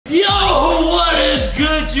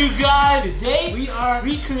Alright, you guys. Today we are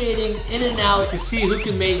recreating In-N-Out to see who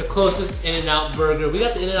can make the closest In-N-Out burger. We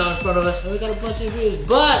got the In-N-Out in front of us and we got a bunch of ingredients.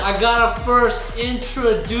 But I gotta first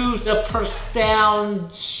introduce the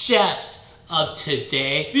first-down chefs of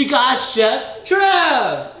today. We got Chef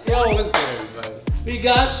Trev. Yo, what's good, everybody? We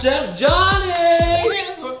got Chef Johnny.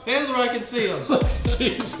 Hands where I can see them.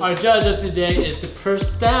 Our judge of today is the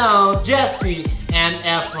first down Jesse and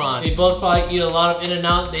Efron. They both probably eat a lot of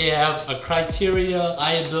In-N-Out. They have a criteria,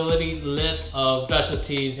 liability list of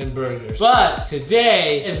specialties in burgers. But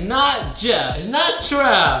today is not Jeff, it's not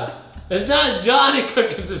Trav, it's not Johnny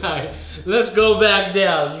cooking tonight. Let's go back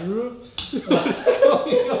down. What's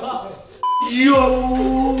going on?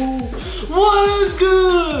 Yo! What is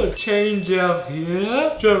good? Change up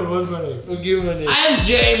here. Trevor, what's my name? We'll give him a name. I am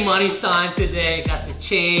Jay Money Sign today. Got the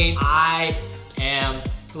chain. I am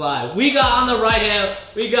fly. We got on the right hand,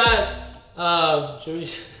 we got, should we?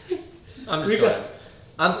 I'm just going.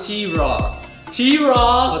 I'm T-Raw.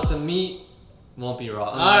 T-Raw. But the meat won't be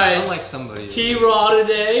raw. Alright. Unlike somebody. T-Raw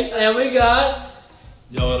today. And we got...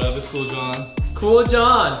 Yo, what up? It's Cool John. Cool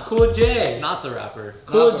John. Cool J. Not the rapper.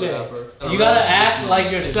 Cool J. You gotta act like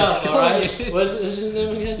yourself, alright? What's his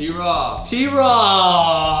name again? T-Raw. T-Raw.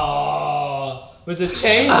 With the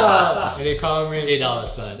chains on. And they call me $8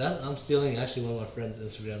 sign. I'm stealing actually one of my friend's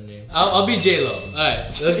Instagram name. I'll be J-Lo.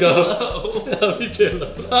 Alright, let's go. I'll be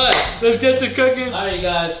J-Lo. Alright, let's get to cooking. Alright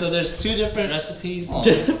guys, so there's two different recipes.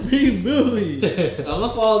 Jeffrey Bowie. I'm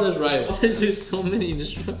gonna follow this right. Why is there so many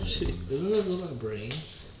disruptions? Doesn't this look like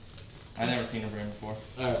brains? I never seen a brain before.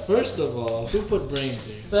 Alright, first of all, who put brains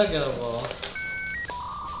here? Second of all.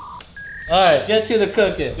 Alright, get to the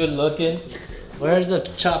cooking. Good looking. Where's the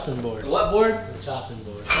chopping board? What board? The chopping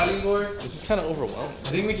board. Cutting board? This is kind of overwhelming. I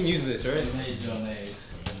think we can use this, right?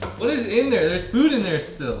 What is in there? There's food in there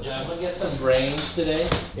still. Yeah, I'm gonna get some brains today.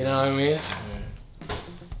 You know what I mean?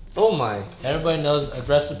 Oh my. Everybody knows a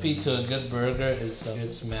recipe to a good burger is some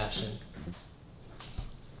good smashing.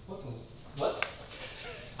 What?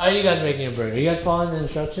 How are you guys making a burger? You guys following the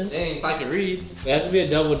instructions? Dang, if I could read. It has to be a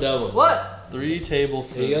double-double. What? 3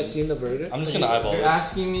 tablespoons. Have you guys seen the burger? I'm just gonna eyeball You're this.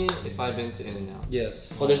 asking me if I've been to In-N-Out.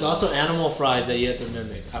 Yes. Well, there's also animal fries that you have to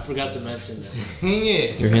mimic. I forgot to mention that. Dang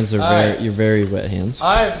it. Your hands are you're very wet hands.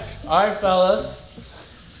 Alright, fellas.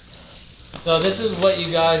 So this is what you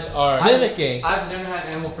guys are mimicking. I've never had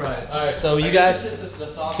animal fries. Alright, so you guys,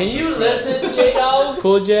 can you listen, J-Dog?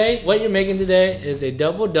 Cool J, what you're making today is a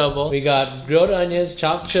double-double. We got grilled onions,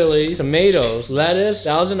 chopped chilies, tomatoes, lettuce,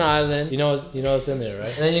 Thousand Island. You know what's in there,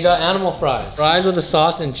 right? And then you got animal fries. Fries with the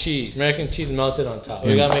sauce and cheese. American cheese melted on top.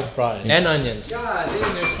 We gotta make fries. And onions. God,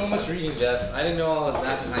 dang, there's so much reading, Jeff. I didn't know I was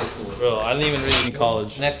that in high school. Bro, I didn't even read in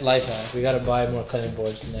college. Next life hack. We gotta buy more cutting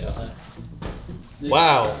boards next time.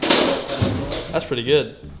 Wow. That's pretty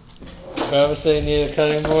good. Whoever say you need a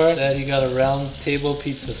cutting board, then you got a round table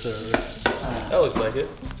pizza server. That looks like it.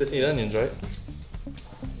 Just eat onions, right?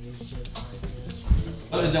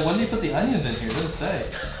 Oh, then when do you put the onions in here? It doesn't say.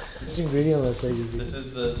 Which ingredient list are you using? This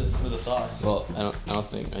is for the sauce. Well, I don't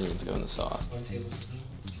think onions go in the sauce. 1 tablespoon.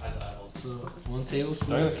 So 1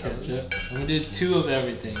 tablespoon of ketchup. I'm gonna do 2 of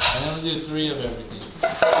everything. I'm gonna do 3 of everything.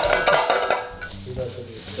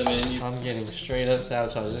 The menu. I'm getting straight up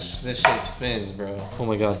sabotage. This shit spins, bro. Oh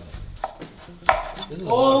my god.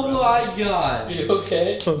 Oh my god. Are you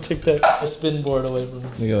okay? Don't take that spin board away from me.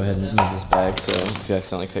 We go ahead and move this bag so if you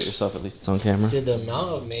accidentally cut yourself, at least it's on camera. Dude, the amount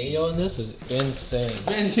of mayo in this is insane.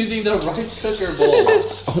 Man, using the rice cooker bowl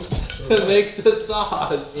to make the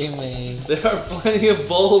sauce. Hey, man. There are plenty of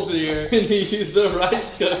bowls here and you use the rice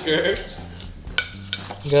cooker.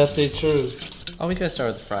 You gotta stay true. Always gotta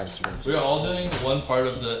start with the fries first. We're all doing one part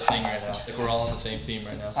of the thing right now. Like we're all on the same team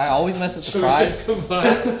right now. I always mess up the fries.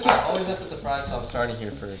 I always mess up the fries, so I'm starting here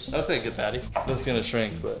first. Okay, good patty. That's gonna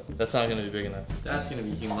shrink, but that's not gonna be big enough. That's gonna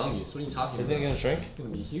be humongous. What are you talking Isn't about? it gonna shrink? It's gonna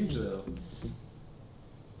be huge though.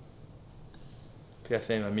 Yeah,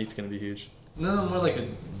 saying my meat's gonna be huge. No, more like a,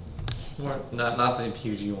 not the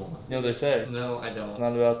huge you want. You know what they say? No, I don't. It's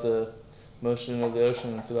not about the motion of the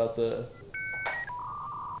ocean, it's about the...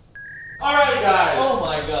 Alright guys! Oh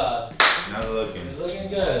my god. Now they're looking. It's looking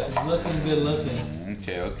good. It's looking good looking.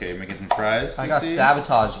 Okay, making some fries. I got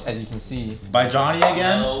sabotaged, as you can see. By Johnny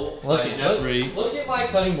again? No, Look by at Jeffrey. Look at my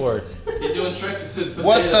cutting board. You're doing tricks with his potatoes.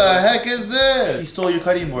 What the heck is this? He stole your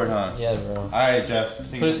cutting board, huh? Yeah, bro. Alright, Jeff. I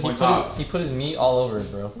think it's point top. He put his meat all over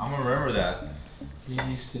it, bro. I'm gonna remember that. Get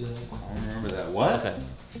used to that. I'm gonna remember that. What? Okay.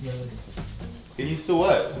 Get used to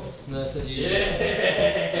what? No, I said you.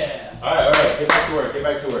 Yeah! Alright, get back to work, get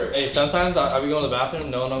back to work. Hey, sometimes I be going to the bathroom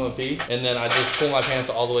knowing I'm gonna pee, and then I just pull my pants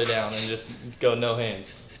all the way down and just go no hands.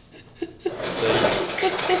 So,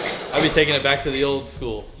 I I'll be taking it back to the old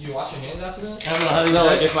school. Do you wash your hands after that? I don't know how do you No, do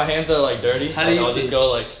like that? if my hands are like dirty, How do you I'll think? just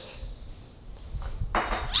go like.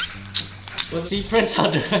 Well, he prints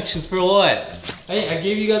out directions for what? Hey, I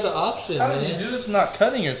gave you guys an option, How man. did you do this not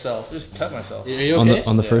cutting yourself? Just cut myself. Are you On okay?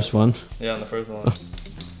 the Yeah. first one. Yeah, on the first one.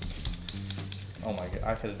 Oh my god,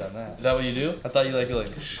 I could have done that. Is that what you do? I thought you like.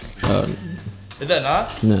 Is that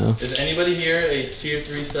not? No. Is anybody here a tier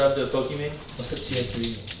 3 sub to Pokemon? What's a tier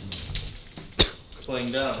 3?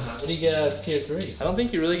 Playing dumb. What do you get out of tier 3? I don't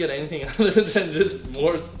think you really get anything other than just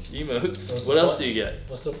more emotes. What else do you get?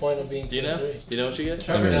 What's the point of being Do you tier know? 3? Do you know what you get?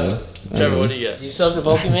 Trevor I don't know. knows. Trevor, what do you get? You subbed to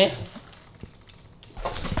Pokemon?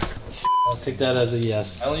 I'll take that as a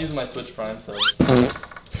yes. I don't use my Twitch Prime sub.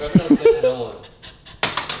 Trevor don't say no one.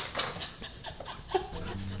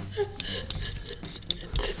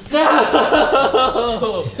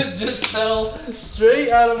 No! It just fell straight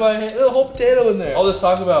out of my hand. There's a whole potato in there. All this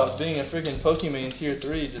talk about being a freaking Pokemon tier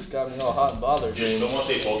 3 just got me all hot and bothered. Did someone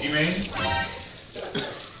say Pokemon?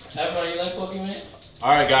 Everyone, you like Pokemon?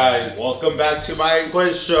 Alright guys, welcome back to my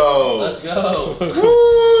quiz show. Let's go.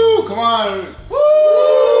 Woo! Come on. Woo!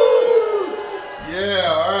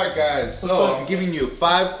 Yeah, alright guys. So I'm giving you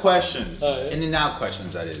 5 questions. Alright. In and out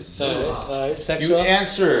questions, that is. Alright, You sexual?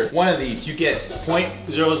 answer one of these, you get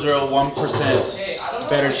 0.001%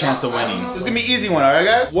 better chance of winning. This is gonna be an easy one, alright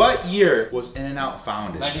guys? What year was In and Out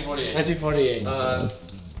founded? 1948. 1948.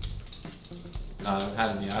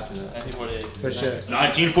 Had me after that. 1948. For sure.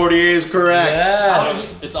 1948 is correct. Yeah.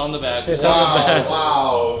 It's on the back. It's on the Wow, back.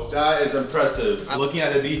 wow, that is impressive. Looking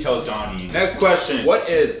at the details, Johnny. Next question. What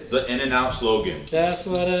is the In and Out slogan? That's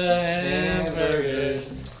what a hamburger's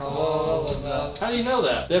all about. How do you know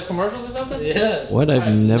that? They have commercials or something? Yes. What? I've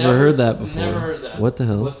never heard that before. Never heard that. What the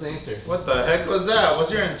hell? What's the answer? What the heck was that? What's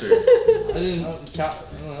your answer? I didn't count. I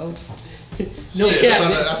don't know. No, Shit, cat.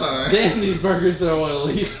 that's not it. Damn, these burgers are one of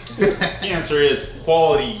least. The answer is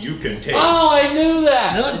quality you can taste. Oh, I knew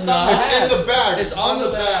that. No, it's not. It's in the bag. It's on the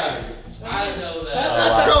bag. I know that.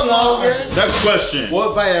 That's Come not on. good. Next question.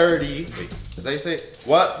 What variety? Wait, is that how you say it?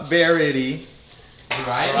 What variety?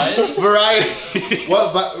 Right? Variety.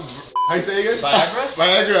 What? How you say it again? Viagra?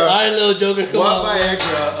 Viagra. Alright, little joker, come What on.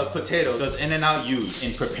 Viagra of potato does In and Out use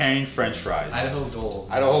in preparing French fries? Idaho Gold.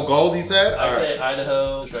 Idaho Gold, he said? I Alright. say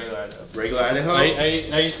Idaho, just regular Idaho. Regular Idaho?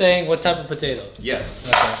 Are you saying what type of potato? Yes.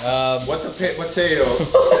 Okay. What's a potato?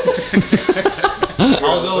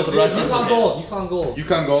 I'll go with the Yukon russet. Gold. Yukon Gold.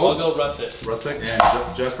 Yukon I'll Gold? go russet. Russet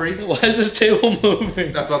and Jeffrey? Why is this table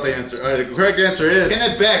moving? That's not the answer. Alright, the correct answer is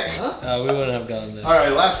Kennebec. We wouldn't have gotten this.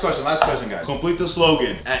 Alright, last question, guys. Complete the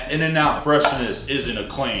slogan. At In and Out, freshness isn't a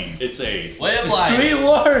claim. It's a Way of It's life. 3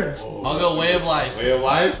 words. I'll go way of life. way of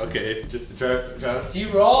life. Okay, just to try.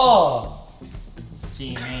 T-Raw.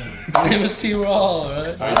 Team name. My name is T-Raw,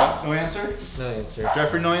 right? Alright, no answer? No answer.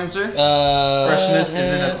 Jeffrey, no answer? Freshness Freshness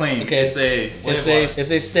isn't a claim. Okay. It's a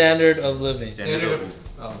It's a standard of living. standard of-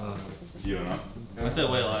 Oh, no. You don't know. I said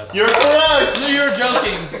way of life. You're correct! So you're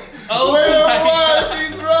joking. Oh Way of my life, god.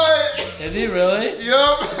 he's right! Is he really?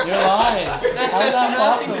 Yup! You're lying. How's that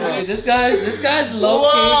possible? This guy's low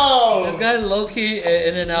key. Wow! This guy's low key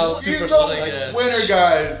In and Out. He's Super a slow. guess. winner,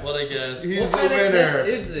 guys. What I guess. He's What the kind of test winner.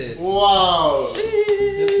 is this? Wow.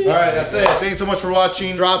 Alright, that's it. Thanks so much for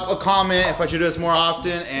watching. Drop a comment if I should do this more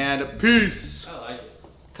often, and peace. I like it.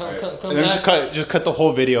 Come And then back. just cut the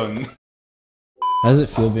whole video. And How does it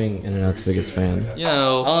feel being In and Out's biggest fan? You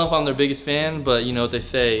know, I don't know if I'm their biggest fan, but you know what they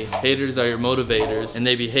say. Haters are your motivators, and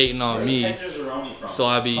they be hating on me. So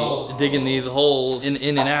I be digging these holes in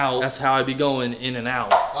and out. That's how I be going in and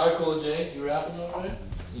out. Alright, cool, Jay. You rapping over there?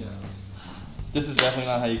 You know. This is definitely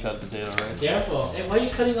not how you cut a potato, right? Careful. Hey, why are you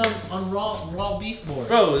cutting on raw beef board?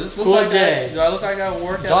 Bro, this looks Cool like J. do I look like I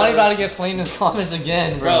work out? Johnny about to get flamed in the comments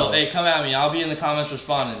again, Bro, hey, come at me. I'll be in the comments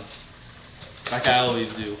responding. Like I always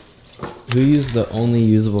do. Who used the only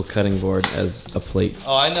usable cutting board as a plate?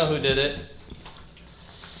 Oh, I know who did it.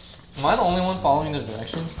 Am I the only one following the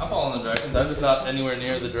directions? I'm following the directions. I'm just not anywhere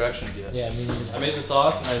near the directions yet. Yeah, me neither. I made the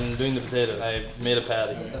sauce and I'm doing the potato. I made a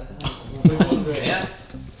patty. Yeah.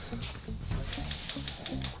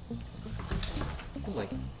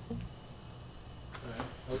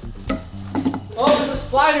 Oh, there's a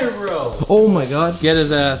spider, bro. Oh my god. Get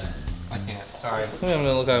his ass. I can't. Sorry. I think I'm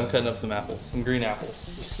gonna look like I'm cutting up some apples. Some green apples.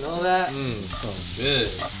 You smell that? Mmm, smells good.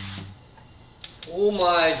 Oh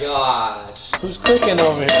my gosh. Who's clicking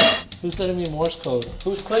over here? Who's sending me Morse code?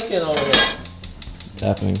 Who's clicking over here? It's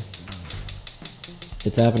happening.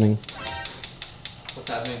 It's happening. What's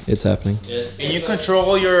happening? It's happening. Yes. Can you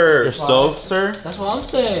control your stove, sir? That's what I'm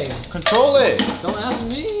saying. Control it. Don't ask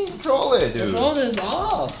me. Control it, The dude. phone is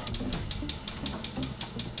off.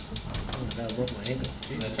 broke my ankle.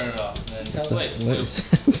 And then turn it off. And then wait.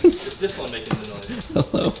 This one making the noise.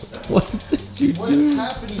 Hello. What did you What is do?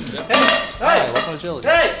 happening? Hey, what's my chili?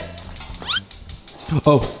 Hey!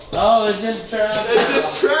 Oh, Oh, it's just Trav. It's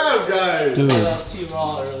just Trav, guys. dude. That was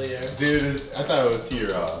T-Raw earlier. Dude, I thought it was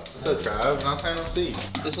T-Raw. What's up, Trav? Long time no see.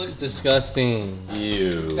 This looks disgusting.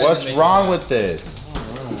 Ew. What's wrong with this?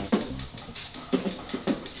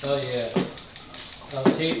 Oh yeah.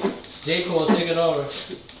 Jake will take it over.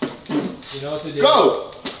 You know what to do.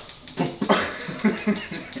 Go!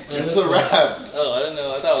 It's a rap. Oh, I didn't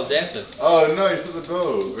know. I thought I was dancing. Oh no, you're supposed to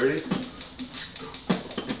go. Ready?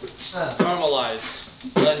 Caramelized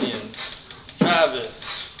onions.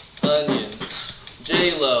 Travis. Onions.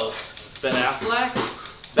 J-Lo. Ben Affleck.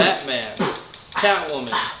 Batman.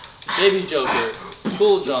 Catwoman. Baby Joker.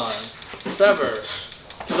 Cool John. Trevor.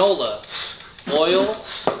 Canola. Oil.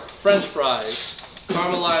 French fries.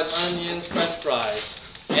 Caramelized onions. French fries.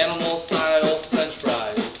 Animal style French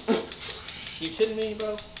fries. You kidding me,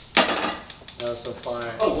 bro? That was so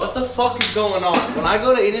fire. Oh, what the fuck is going on? When I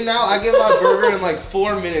go to In-N-Out, I get my burger in like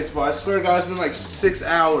 4 minutes, bro. I swear to God, it's been like 6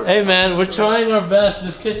 hours. Hey man, we're trying our best.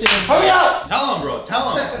 This kitchen is... Hurry up! Tell him, bro.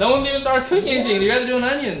 Tell him. No one even started cooking anything. You guys are doing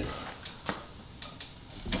onions.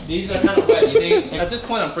 These are kind of wet. You think? At this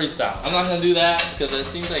point, I'm freestyle. I'm not gonna do that because it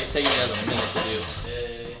seems like it's taking me a minute to do.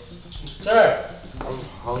 Sir, I'm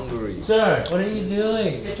hungry. sir, what are you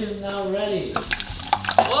doing? Kitchen is now ready.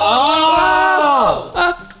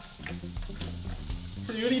 Oh!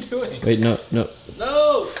 What are you doing? Wait, no.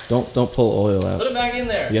 No! Don't pull oil Put out. it back in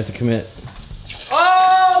there. You have to commit.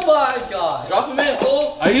 Oh my god! Drop them in,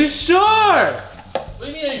 fool. Are you sure? What do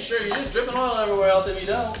you mean? Are you sure? You're just dripping oil everywhere else if you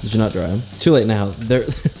don't. Did you not dry them? It's too late now. They're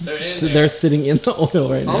They're in there. they're sitting in the oil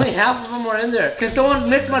right now. Only half of them are in there. Can someone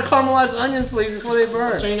mix my caramelized onions, please, before they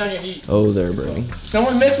burn? Turn down your heat. Oh, they're burning.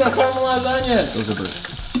 Someone mix my caramelized onions. Those are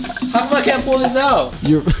burning. How come I can't pull this out?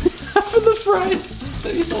 You're half of the fries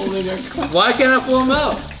that you holding are cooked. Why can't I pull them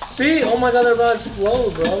out? See? Oh my god, they're about to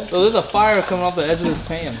explode, bro. So there's a fire coming off the edge of this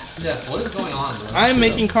pan. Jeff, what is going on, bro? I'm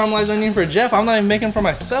making caramelized onion for Jeff. I'm not even making for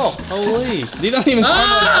myself. Holy. These aren't even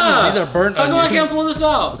caramelized onions. These are burnt How come I onions. can't pull this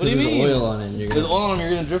out? What do you There's mean? oil on it. And you're There's gonna... oil on them.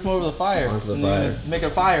 You're gonna drip them over the fire. Onto the And you're fire. gonna make a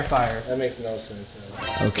fire. That makes no sense.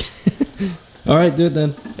 Okay. All right, do it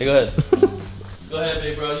then. Hey, go ahead. Go ahead,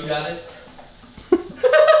 big bro. You got it.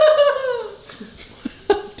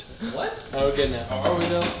 What? Alright, we're good now. Are we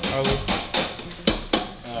though? Are we?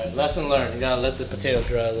 Alright, lesson learned. You gotta let the potato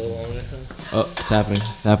dry a little longer. Oh, it's happening.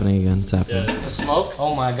 It's happening again. It's happening. The smoke?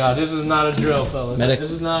 Oh my god, this is not a drill, fellas. Medic.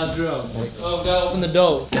 This is not a drill. Oh, we gotta open the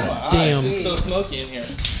door. Damn. It's so smoky in here.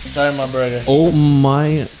 Sorry, my burger. Oh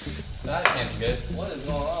my. That can't be good. What is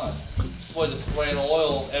going on? Boy, just spraying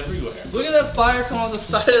oil everywhere. Look at that fire come off the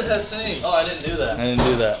side of that thing. Oh, I didn't do that. I didn't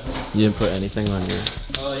do that. You didn't put anything on your.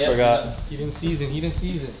 Oh yeah. Forgot. He didn't season. He didn't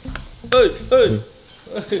season. Hey, hey.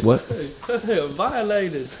 What? Hey,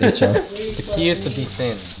 violated. HR. He is to be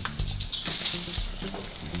thin.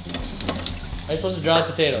 Are you supposed to dry the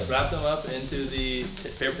potatoes? Wrap them up into the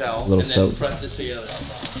paper towel Little and then soap. press it together.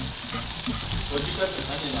 What'd you press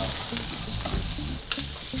the onion on?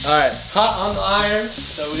 Alright, hot on the iron.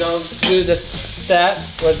 So we're gonna do this stat,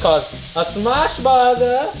 what it's called a smash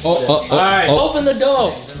burger. Alright, open the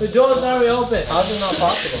door. The door is already open. How's it not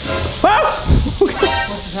possible?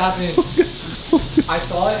 What's just happening? I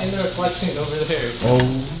saw it in the reflection over there. Oh.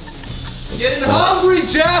 Getting hungry,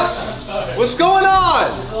 Jeff! What's going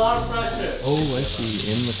on? There's a lot of pressure. Oh, I see.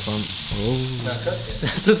 In the clump. Oh.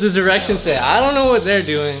 That's what the directions say. I don't know what they're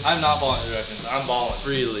doing. I'm not following directions. I'm balling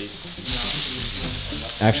freely.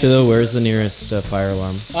 Actually, though, where's the nearest fire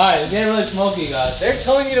alarm? Alright, it's getting really smoky, guys. They're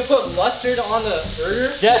telling you to put mustard on the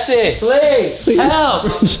burger? Jesse, please, help!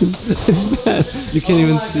 It's bad. You can't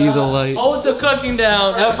even see the light. Hold the cooking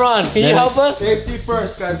down. Efron, can you help us? Safety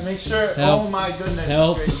first, guys. Make sure. Help. Oh my goodness.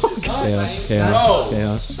 Help. gracious. Chaos, No.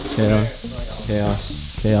 chaos, chaos,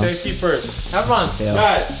 chaos, chaos, Safety first. Efron. chaos,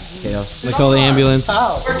 Guys, chaos. They call the ambulance.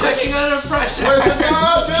 We're cooking under pressure. where's the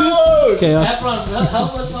knob, dude? Chaos. Efron,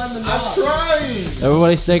 help us find the I'm knob. trying.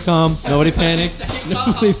 Everybody stay calm. Nobody panic.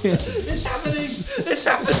 Nobody panic. It's happening. It's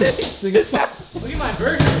happening. Look at my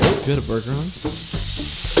burger. You had a burger on?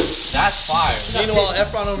 That's fire. Meanwhile,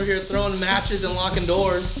 Efron over here throwing matches and locking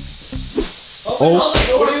doors. Oh.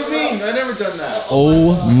 What do you mean? I never done that.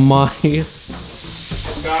 Oh my.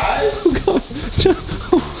 Guys?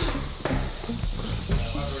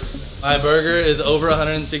 My burger is over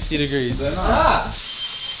 160 degrees. Alright!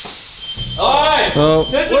 Oh.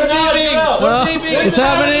 This is not a drill! Well, it's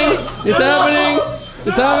happening. It's happening.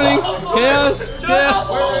 It's happening. Chaos. Turn off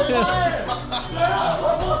all the Chaos. fire! Turn off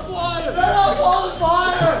all the fire! Turn off all the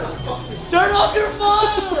fire! Turn off your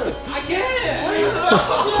fire! I can't!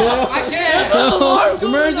 I can't.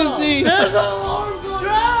 Emergency. There's an alarm going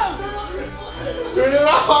off. Turn it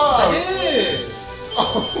off. I did.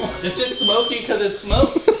 It's just smoky because it's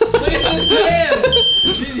smoke. Look at this man.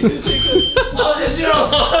 Oh, it's your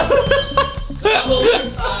alarm.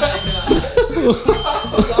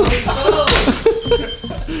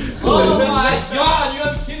 Oh my god,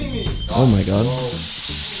 you're kidding me. Oh my god.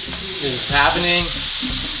 This is happening.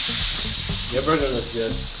 Your burger looks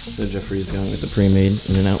good. So Jeffrey's going with the pre-made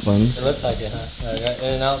In-N-Out buns. It looks like it, huh? I got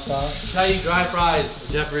In-N-Out sauce. How you dry fries,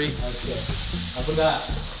 Jeffrey? Okay. I forgot.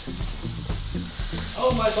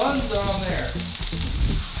 Oh, my buns are on there.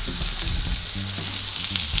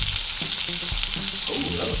 Oh,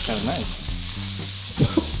 that was kind of nice.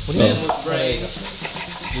 What do you mean with braid?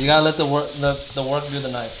 You gotta let the work do the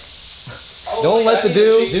knife. Oh, Don't let the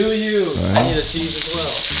do you. Right. I need a cheese as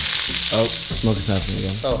well. Oh, smoke is happening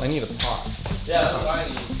again. Oh, I need a pot. Yeah, that's what I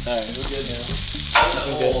need. Alright, we're good now.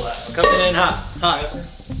 We're Coming in hot.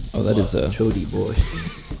 Oh, that is a chody boy.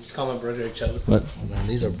 Just call my burger a chode. What? Oh man,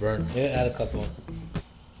 these are burnt. Yeah, add a couple. How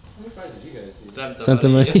many fries did you guys do? Santa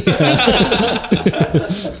Maria.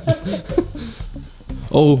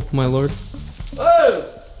 Oh, my lord. Whoa!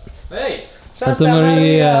 Hey! Santa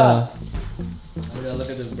Maria. Look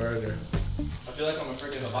at this burger. I feel like I'm a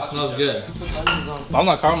freaking hibachi. Smells good. I'm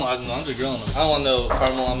not caramelizing them, I'm just grilling them. I don't want no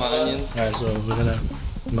caramel on my onions. Alright, so we're gonna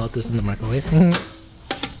melt this in the microwave.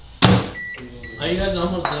 Are you guys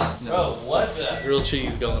almost done? Bro, what the grilled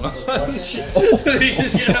cheese going on? You just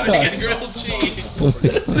get out and get grilled cheese.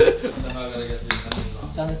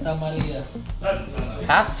 Santa Maria.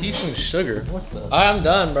 Half teaspoon sugar. What the? Alright, I'm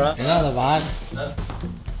done, bro. You know the vibe?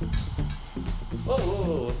 Whoa, whoa,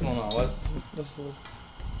 whoa, what's going on? What? What?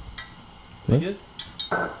 You good?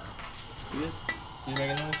 You good? You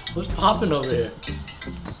making noise? Who's popping over here?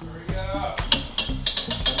 Hurry up.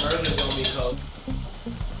 The burger's gonna be cold.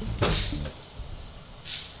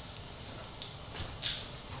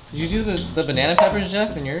 Did you do the banana peppers,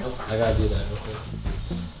 Jeff, in yours? I gotta do that real quick.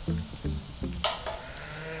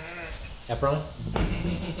 Efron?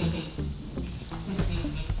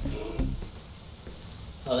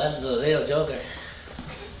 Oh, that's the little joker.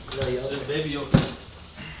 Little yoker. Baby yolker.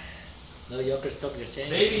 Little yoker took your chain.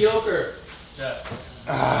 Baby yolker. Yeah.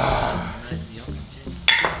 Nice yoker chain.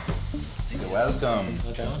 You're welcome.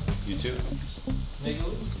 Wanna try one? You too.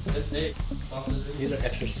 These are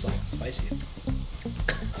extra spicy.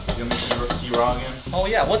 You gonna make tea raw again? Oh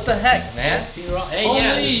yeah, what the heck, man? Hey, Holy,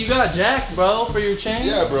 yeah. you got Jack, bro, for your chain?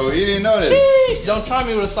 Yeah, bro. You didn't know that. Don't try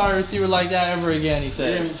me with a sorry receiver like that ever again, he You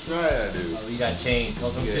said. didn't try that, dude. Oh, you got changed.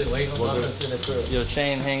 Welcome to the crew. Your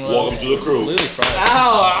chain hang low. Welcome to the crew. Literally fried.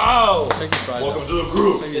 Ow! Take your fries Welcome out. to the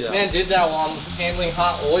crew. This man did that while I'm handling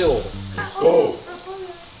hot oil. Go.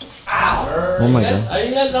 Oh my god. Are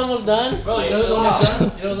you guys almost done? Bro, you know what's almost done?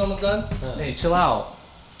 You know what's almost done? Hey, chill out.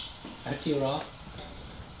 T-Raw.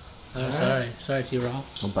 I'm sorry. Sorry, T-Raw.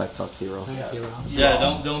 Don't back talk to you, Ro. Sorry, T-Raw. Yeah,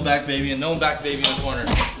 don't back baby and don't back baby in the corner.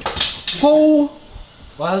 Oh!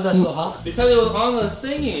 Why was that so hot? Because it was on the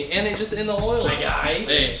thingy and it just in the oil. My guy.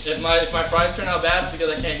 Hey, if my fries turn out bad, it's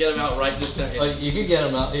because I can't get them out right this second. Like, you could get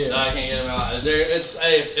them out here. No, I can't get them out.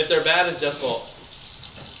 If they're bad, it's Jeff's fault.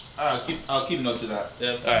 I'll keep note to that.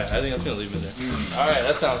 Yep. Alright, I think I'm gonna leave it there. Alright,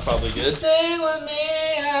 that sounds probably good. Sing with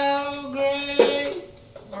me how great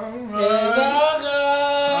is our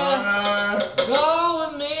God. Go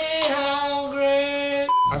with me how great.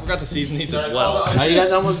 I forgot to season these as well. Are you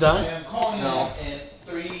guys almost done? I'm calling No. in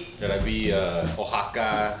 3. Gotta be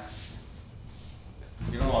Oaxaca.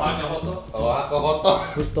 You know Oaxaca Joto? Oaxaca Joto.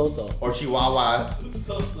 Who's Toto? Or Chihuahua.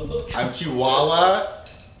 I'm Chihuahua.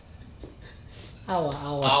 Awa,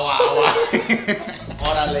 awa. Awa, awa.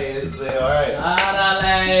 Órale ese, alright.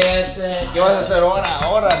 Árale ese. ¿Qué vas a hacer ahora?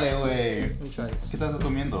 Órale, güey. Let me try this. ¿Qué estás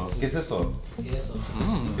comiendo? ¿Qué es eso? ¿Qué es eso?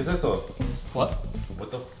 ¿Qué es eso? What? What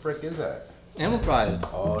the frick is that? Animal fries.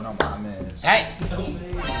 Oh, no mames. Hey!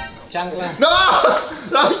 Chancla. No!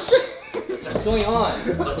 No shit! What's going on?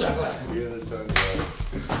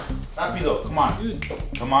 Rápido, come on.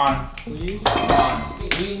 Come on. Please. Come on.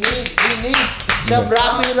 We need some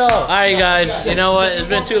rapido. Alright guys, you know what? It's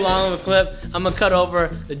been too long of a clip. I'm gonna cut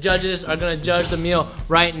over. The judges are gonna judge the meal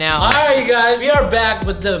right now. Alright you guys, we are back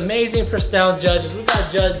with the amazing Pressdown judges. We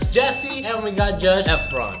got Judge Jesse and we got Judge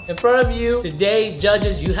Efron. In front of you today,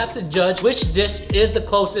 judges, you have to judge which dish is the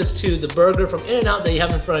closest to the burger from In-N-Out that you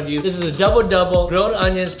have in front of you. This is a double-double, grilled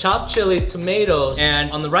onions, chopped chilies, tomatoes,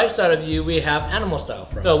 and on the right side of you, we have animal style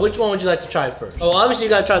fries. So which one would you like to try first? Oh, obviously you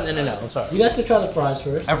gotta try the In-N-Out. I'm sorry. You guys can try the fries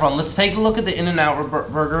first. Everyone, let's take a look at the In-N-Out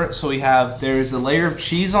burger. So there's a layer of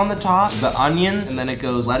cheese on the top, the onions, and then it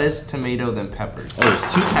goes lettuce, tomato, then peppers. Oh, there's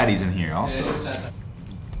 2 patties in here also.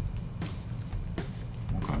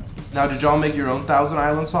 Now, did y'all make your own Thousand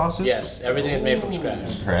Island sausage? Yes, everything is made from scratch.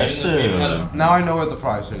 Impressive. Now I know what the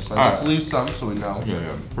fries taste like. Let's leave some so we know.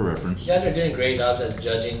 Yeah, for reference. You guys are doing great jobs as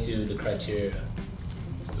judging to the criteria.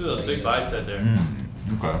 Look at those big bites right there.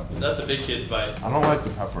 Okay. That's a big kid's bite. I don't like the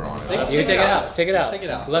pepper on it. You can take it out. Take it out. Take it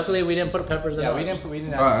out. Luckily, we didn't put peppers in. Yeah, ours. we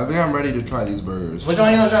didn't. Alright, I think I'm ready to try these burgers. Which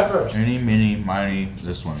one you gonna try first? Any, mini, miny,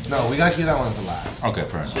 this one. No, we gotta keep that one for last. Okay,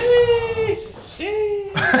 fair enough. Sheesh,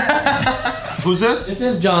 sheesh. Who's this? This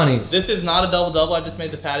is Johnny's. This is not a double-double. I just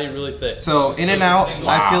made the patty really thick. So In-N-Out, I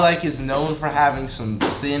Wow. feel like is known for having some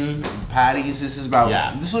thin patties. This is about,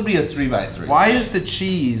 Yeah. this would be a 3x3. Why is the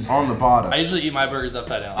cheese on the bottom? I usually eat my burgers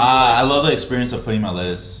upside down. I love the experience of putting my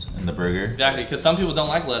lettuce in the burger. Exactly, because some people don't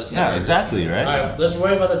like lettuce. in their Yeah, burgers. exactly, right? Alright, let's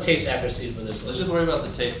worry about the taste accuracy for this one. Let's just worry about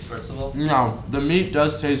the taste first of all. No, the meat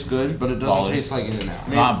does taste good, but it doesn't Solid. taste like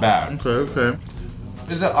In-N-Out. Not bad. Okay.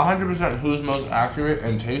 Is it 100% who's most accurate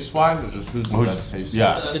and taste-wise, or just who's the best taste?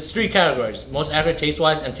 Yeah. It's 3 categories: most accurate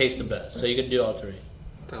taste-wise and taste the best. So you can do all 3.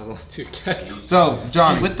 That was only 2 categories. So,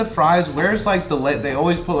 Johnny, with the fries, where's like the they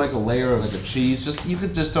always put like a layer of like a cheese. Just you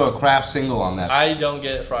could just throw a Kraft single on that. I don't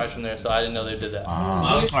get fries from there, so I didn't know they did that.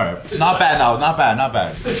 Alright. Not bad though. Not bad. Not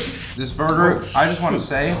bad. This burger, I just want to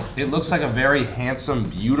say, it looks like a very handsome,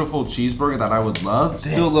 beautiful cheeseburger that I would love.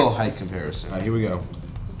 Do a little height comparison. All right, here we go.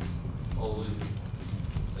 Holy.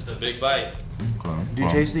 It's a big bite. Okay. Do you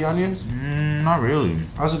taste the onions? Not really.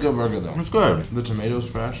 That's a good burger though. It's good. The tomatoes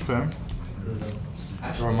fresh. Okay.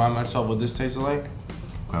 To remind myself what this tastes like.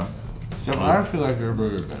 Okay. Jeff, I feel like your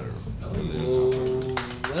burger's better. Ooh,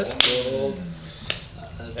 let's go.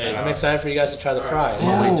 Hey, I'm excited for you guys to try the fries.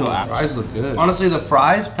 Oh, fries look good. Honestly, the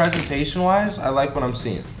fries, presentation-wise, I like what I'm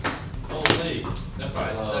seeing. Holy. That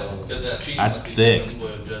fries. Because that cheese That's must be thick.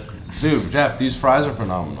 just- Dude, Jeff, these fries are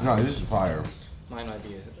phenomenal. No, this is fire. Mine might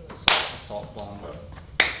be a salt bomb.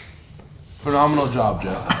 Phenomenal job,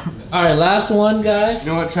 Jeff. Alright, last one, guys.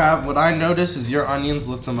 You know what, Trav? What I noticed is your onions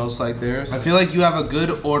look the most like theirs. I feel like you have a good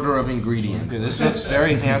order of ingredients. Okay, this looks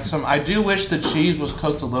very handsome. I do wish the cheese was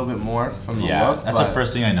cooked a little bit more from the Yeah, look. that's the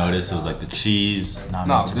first thing I noticed. It was like the cheese.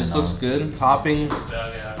 No, this looks good. Topping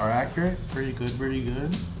Yeah. are accurate. Pretty good. Pretty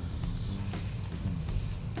good.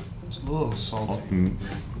 It's a little salty.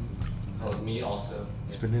 Oh, me also.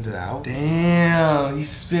 Spit it out. Damn, he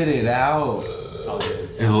spit it out. It's all good.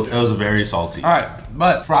 It was very salty. All right,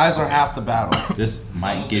 but fries are half the battle. This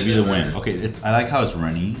might give you the win. Okay, I like how it's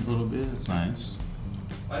runny a little bit. It's nice.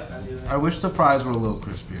 I wish the fries were a little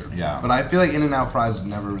crispier. Yeah. But I feel like In-N-Out fries would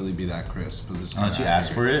never really be that crisp. But this Unless you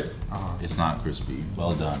ask for it, Uh-huh. it's not crispy.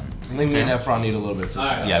 Well done. I think me and Efron need a little bit to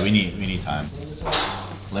discuss. Yeah, we need time.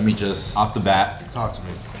 Let me just off the bat. Talk to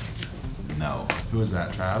me. No. Who is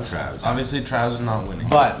that, Trav? Trav. Obviously, Trav's not winning.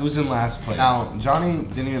 But who's in last place? Now, Johnny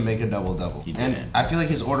didn't even make a double-double. He And didn't. I feel like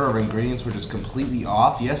his order of ingredients were just completely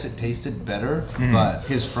off. Yes, it tasted better, but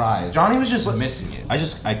his fries. Johnny was just missing it.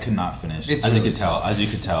 I could not finish. It's as you really could tell. tough. As you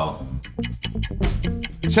could tell.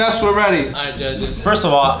 Chefs, we're ready. Alright, judges. First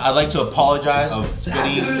of all, I'd like to apologize of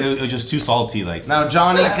spitting. It was just too salty. Like Now,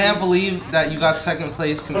 Johnny, I can't believe that you got second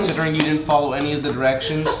place considering you didn't follow any of the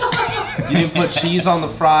directions. You didn't put cheese on the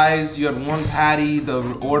fries. You had one patty. The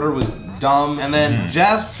order was dumb. And then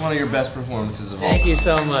Jeff, one of your best performances of all. Thank you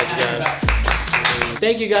so much, guys.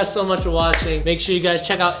 Thank you guys so much for watching. Make sure you guys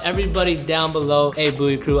check out everybody down below. Hey,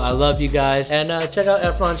 Buoy Crew, I love you guys. And check out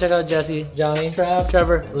Efron, check out Jesse, Johnny,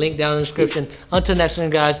 Trevor. Link down in the description. Until next time,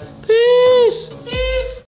 guys. Peace.